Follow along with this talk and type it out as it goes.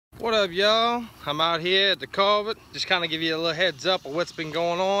What up, y'all? I'm out here at the culvert. Just kind of give you a little heads up of what's been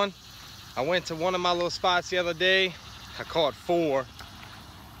going on. I went to one of my little spots the other day. I caught 4,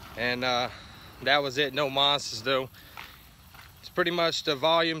 and that was it. No monsters though. It's pretty much the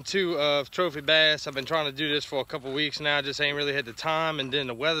volume 2 of trophy bass. I've been trying to do this for a couple weeks now. Just ain't really had the time, and then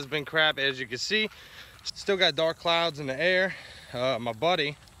the weather's been crap, as you can see. Still got dark clouds in the air. My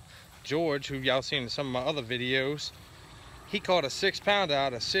buddy George, who y'all seen in some of my other videos, he caught a 6-pounder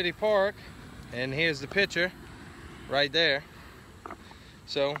out of City Park, and here's the picture right there.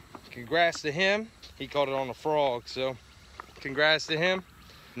 So congrats to him. He caught it on a frog, so congrats to him.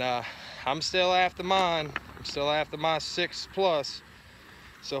 Now I'm still after mine. I'm still after my 6+,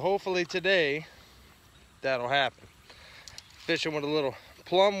 so hopefully today that'll happen. Fishing with a little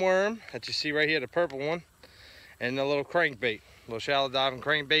plum worm that you see right here, the purple one, and a little crankbait, a little shallow diving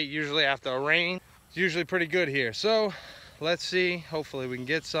crankbait. Usually after a rain, it's usually pretty good here. So let's see, hopefully we can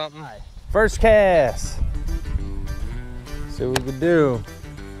get something. First cast. See what we can do.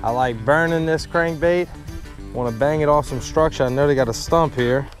 I like burning this crankbait. Want to bang it off some structure. I know they got a stump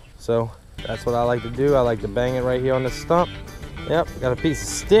here, so that's what I like to do. I like to bang it right here on the stump. Yep, got a piece of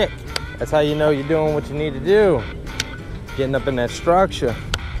stick. That's how you know you're doing what you need to do. Getting up in that structure.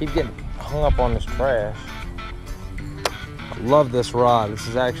 Keep getting hung up on this trash. I love this rod. This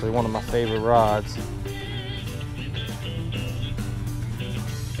is actually one of my favorite rods.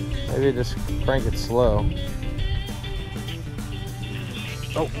 Maybe just crank it slow.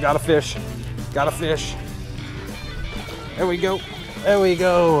 Oh, got a fish. Got a fish. There we go. There we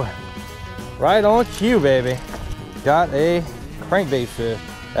go. Right on cue, baby. Got a crankbait fish.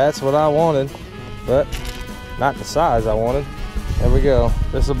 That's what I wanted, but not the size I wanted. There we go.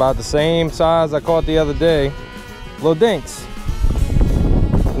 This is about the same size I caught the other day. Little dinks.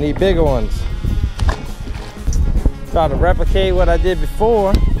 I need bigger ones. Try to replicate what I did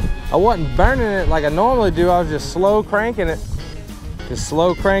before. I wasn't burning it like I normally do. I was just slow cranking it. Just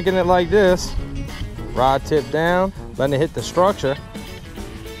slow cranking it like this. Rod tip down, letting it hit the structure.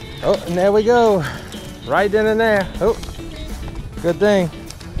 Oh, and there we go. Right then and there. Oh, good thing.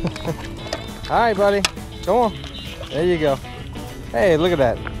 All right, buddy, come on. There you go. Hey, look at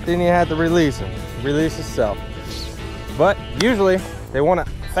that. Didn't even have to release it. Release itself. But usually they want a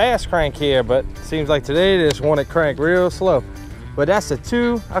fast crank here, but it seems like today they just want it crank real slow. But that's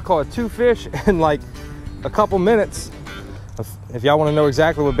I caught 2 fish in like a couple minutes. If y'all want to know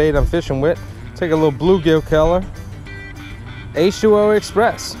exactly what bait I'm fishing with, take a little bluegill color, H2O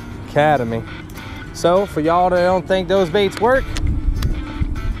Express Academy. So for y'all that don't think those baits work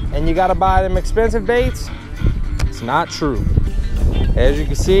and you gotta buy them expensive baits, it's not true. As you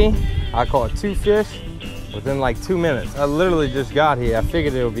can see, I caught 2 fish within like 2 minutes. I literally just got here. I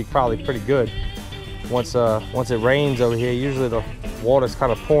figured it would be probably pretty good. Once it rains over here, usually the water's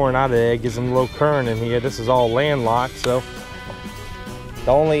kind of pouring out of there. It gives them a low current in here. This is all landlocked, so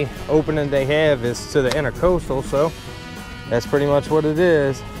the only opening they have is to the intercoastal, so that's pretty much what it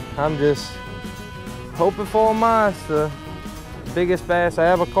is. I'm just hoping for a monster. The biggest bass I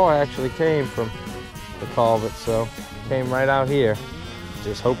ever caught actually came from the culvert, so came right out here.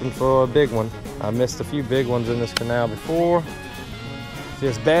 Just hoping for a big one. I missed a few big ones in this canal before.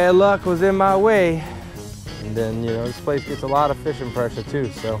 Just bad luck was in my way. And then, you know, this place gets a lot of fishing pressure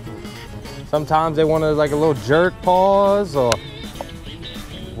too, so sometimes they want to like a little jerk pause or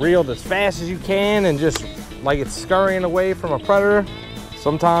reel as fast as you can and just like it's scurrying away from a predator.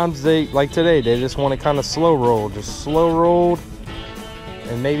 Sometimes they, like today, they just want to kind of slow roll, just slow rolled,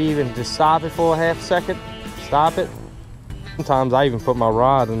 and maybe even just stop it for a half second, stop it. Sometimes I even put my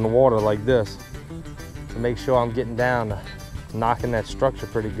rod in the water like this to make sure I'm getting down to knocking that structure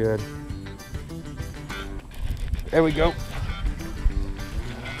pretty good. There we go.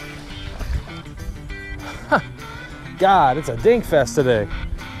 God, it's a dink fest today.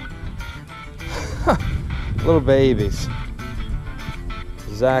 Little babies.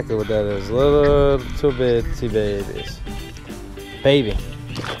 Exactly what that is. Little bitty babies. Baby.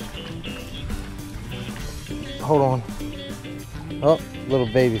 Hold on. Oh,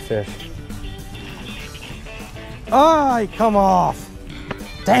 little baby fish. Oh, he come off.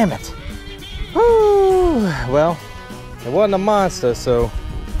 Damn it. Whew. Well, it wasn't a monster, so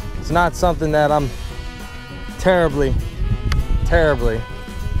it's not something that I'm terribly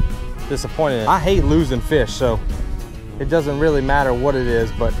disappointed in. I hate losing fish, so it doesn't really matter what it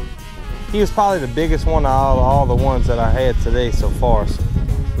is, but he was probably the biggest one of all the ones that I had today so far. So,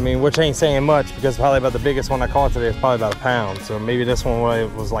 I mean, which ain't saying much because probably about the biggest one I caught today is probably about 1 pound. So maybe this one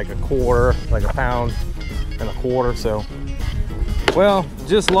was like a quarter, like 1 pound and a quarter. So, well,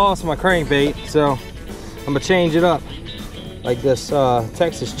 just lost my crankbait, so I'm gonna change it up. like this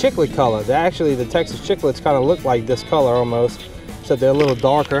Texas chiclet color. Actually, the Texas chiclets kind of look like this color almost, except they're a little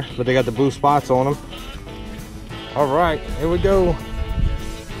darker, but they got the blue spots on them. All right, here we go.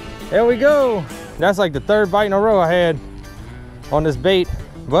 There we go. That's like the third bite in a row I had on this bait,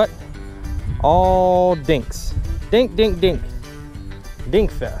 but all dinks. Dink, dink, dink.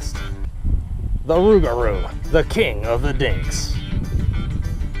 Dink fest. The Rougarou, the king of the dinks.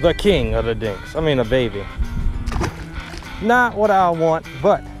 The king of the dinks. I mean, a baby. Not what I want,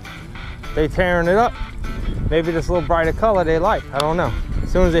 but they tearing it up. Maybe this little brighter color they like. I don't know.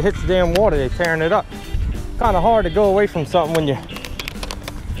 As soon as it hits the damn water, they tearing it up. Kind of hard to go away from something when you're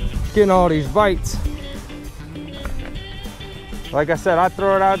getting all these bites. Like I said, I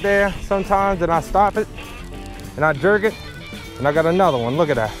throw it out there sometimes and I stop it and I jerk it, and I got another one. Look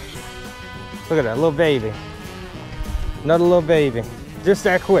at that. Look at that little baby. Another little baby. Just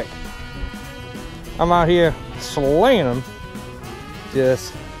that quick. I'm out here slaying them.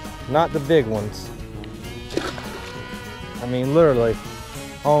 Just not the big ones. I mean, literally,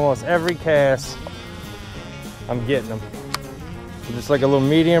 almost every cast, I'm getting them. Just like a little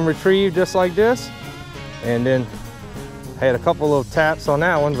medium retrieve, just like this. And then I had a couple little taps on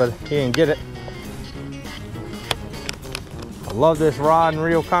that one, but he didn't get it. I love this rod and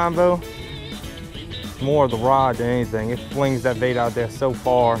reel combo. It's more of the rod than anything. It flings that bait out there so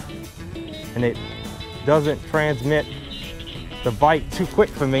far, and it doesn't transmit the bite too quick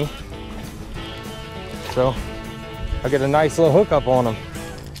for me. So I get a nice little hook up on them.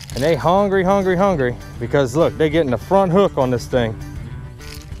 And they hungry, hungry, hungry, because look, they're getting the front hook on this thing.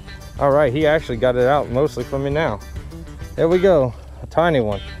 All right, he actually got it out mostly for me now. There we go, a tiny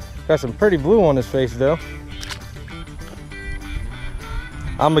one. Got some pretty blue on his face though.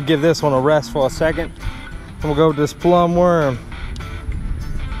 I'm gonna give this one a rest for a second. I'm gonna go with this plum worm.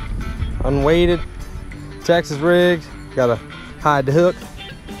 Unweighted, Texas rigged, gotta hide the hook.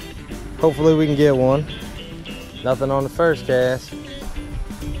 Hopefully we can get one. Nothing on the first cast.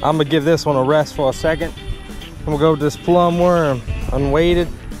 I'm gonna give this one a rest for a second. I'm gonna go with this plum worm, unweighted,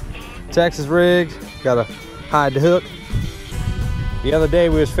 Texas rigged, gotta hide the hook. The other day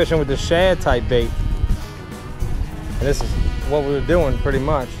we was fishing with this shad type bait, and this is what we were doing pretty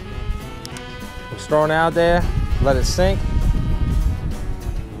much. We're throwing it out there, let it sink.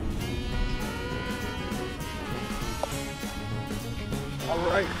 All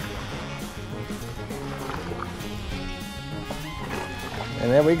right. And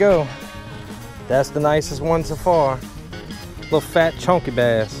there we go. That's the nicest one so far. Little fat chunky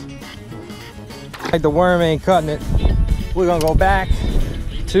bass. Like the worm ain't cutting it, we're gonna go back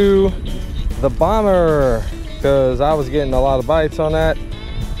to the bomber, because I was getting a lot of bites on that,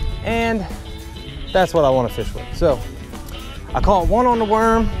 and that's what I want to fish with. So I caught one on the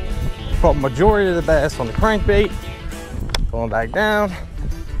worm, caught majority of the bass on the crankbait. Going back down,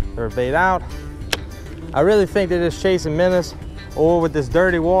 third bait out. I really think they're just chasing minnows, or with this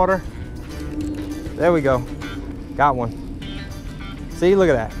dirty water. There we go, got one. See, look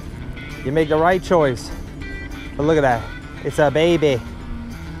at that. You make the right choice. But look at that, it's a baby,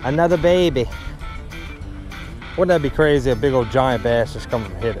 another baby. Wouldn't that be crazy, a big old giant bass just come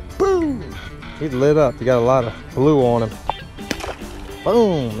and hit it. Boom, he's lit up. He got a lot of blue on him.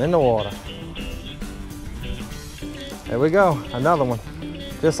 Boom, in the water. There we go, another one,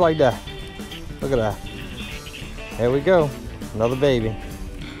 just like that. Look at that. There we go, another baby.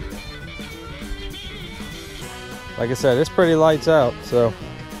 Like I said, it's pretty lights out, so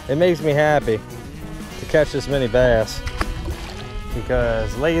it makes me happy to catch this many bass,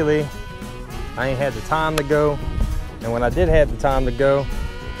 because lately I ain't had the time to go, and when I did have the time to go,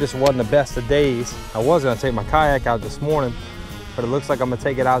 just wasn't the best of days. I was gonna take my kayak out this morning, but it looks like I'm gonna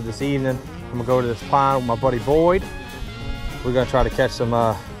take it out this evening. I'm gonna go to this pond with my buddy Boyd. We're gonna try to catch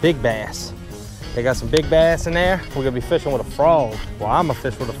some big bass. They got some big bass in there. We're gonna be fishing with a frog. Well, I'm gonna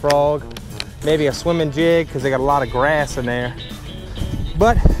fish with a frog. Maybe a swimming jig, because they got a lot of grass in there.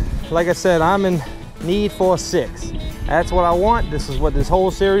 But like I said, I'm in need for a 6. That's what I want. This is what this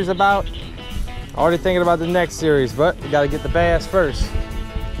whole series is about. Already thinking about the next series, but we got to get the bass first.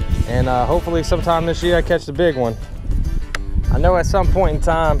 And hopefully sometime this year I catch the big one. I know at some point in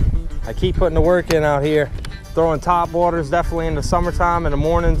time, I keep putting the work in out here, throwing top waters, definitely in the summertime, in the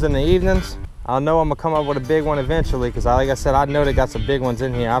mornings and the evenings. I know I'm gonna come up with a big one eventually, because like I said, I know they got some big ones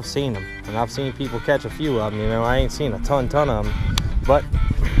in here. I've seen them, and I've seen people catch a few of them. You know, I ain't seen a ton of them, but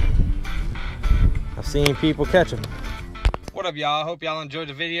I've seen people catch them. What up, y'all? I hope y'all enjoyed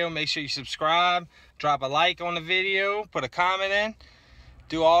the video. Make sure you subscribe, drop a like on the video, put a comment in,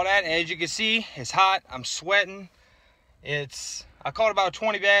 do all that. As you can see, it's hot, I'm sweating. I caught about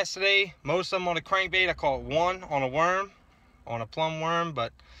 20 bass today, most of them on a crankbait. I caught one on a worm. on a plum worm,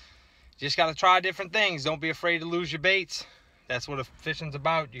 but you just got to try different things. Don't be afraid to lose your baits. That's what fishing's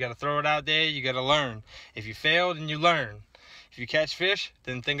about. You got to throw it out there. You got to learn. If you fail, then you learn. If you catch fish,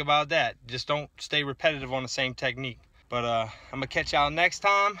 then think about that. Just don't stay repetitive on the same technique. But I'm going to catch y'all next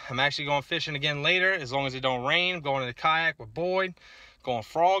time. I'm actually going fishing again later, as long as it don't rain. I'm going in the kayak with Boyd, going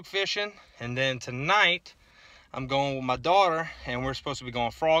frog fishing. And then tonight, I'm going with my daughter, and we're supposed to be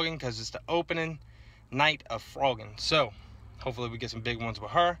going frogging because it's the opening night of frogging. So hopefully we get some big ones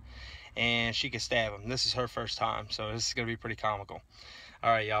with her, and she can stab them. This is her first time, so this is going to be pretty comical. All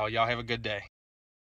right, y'all have a good day.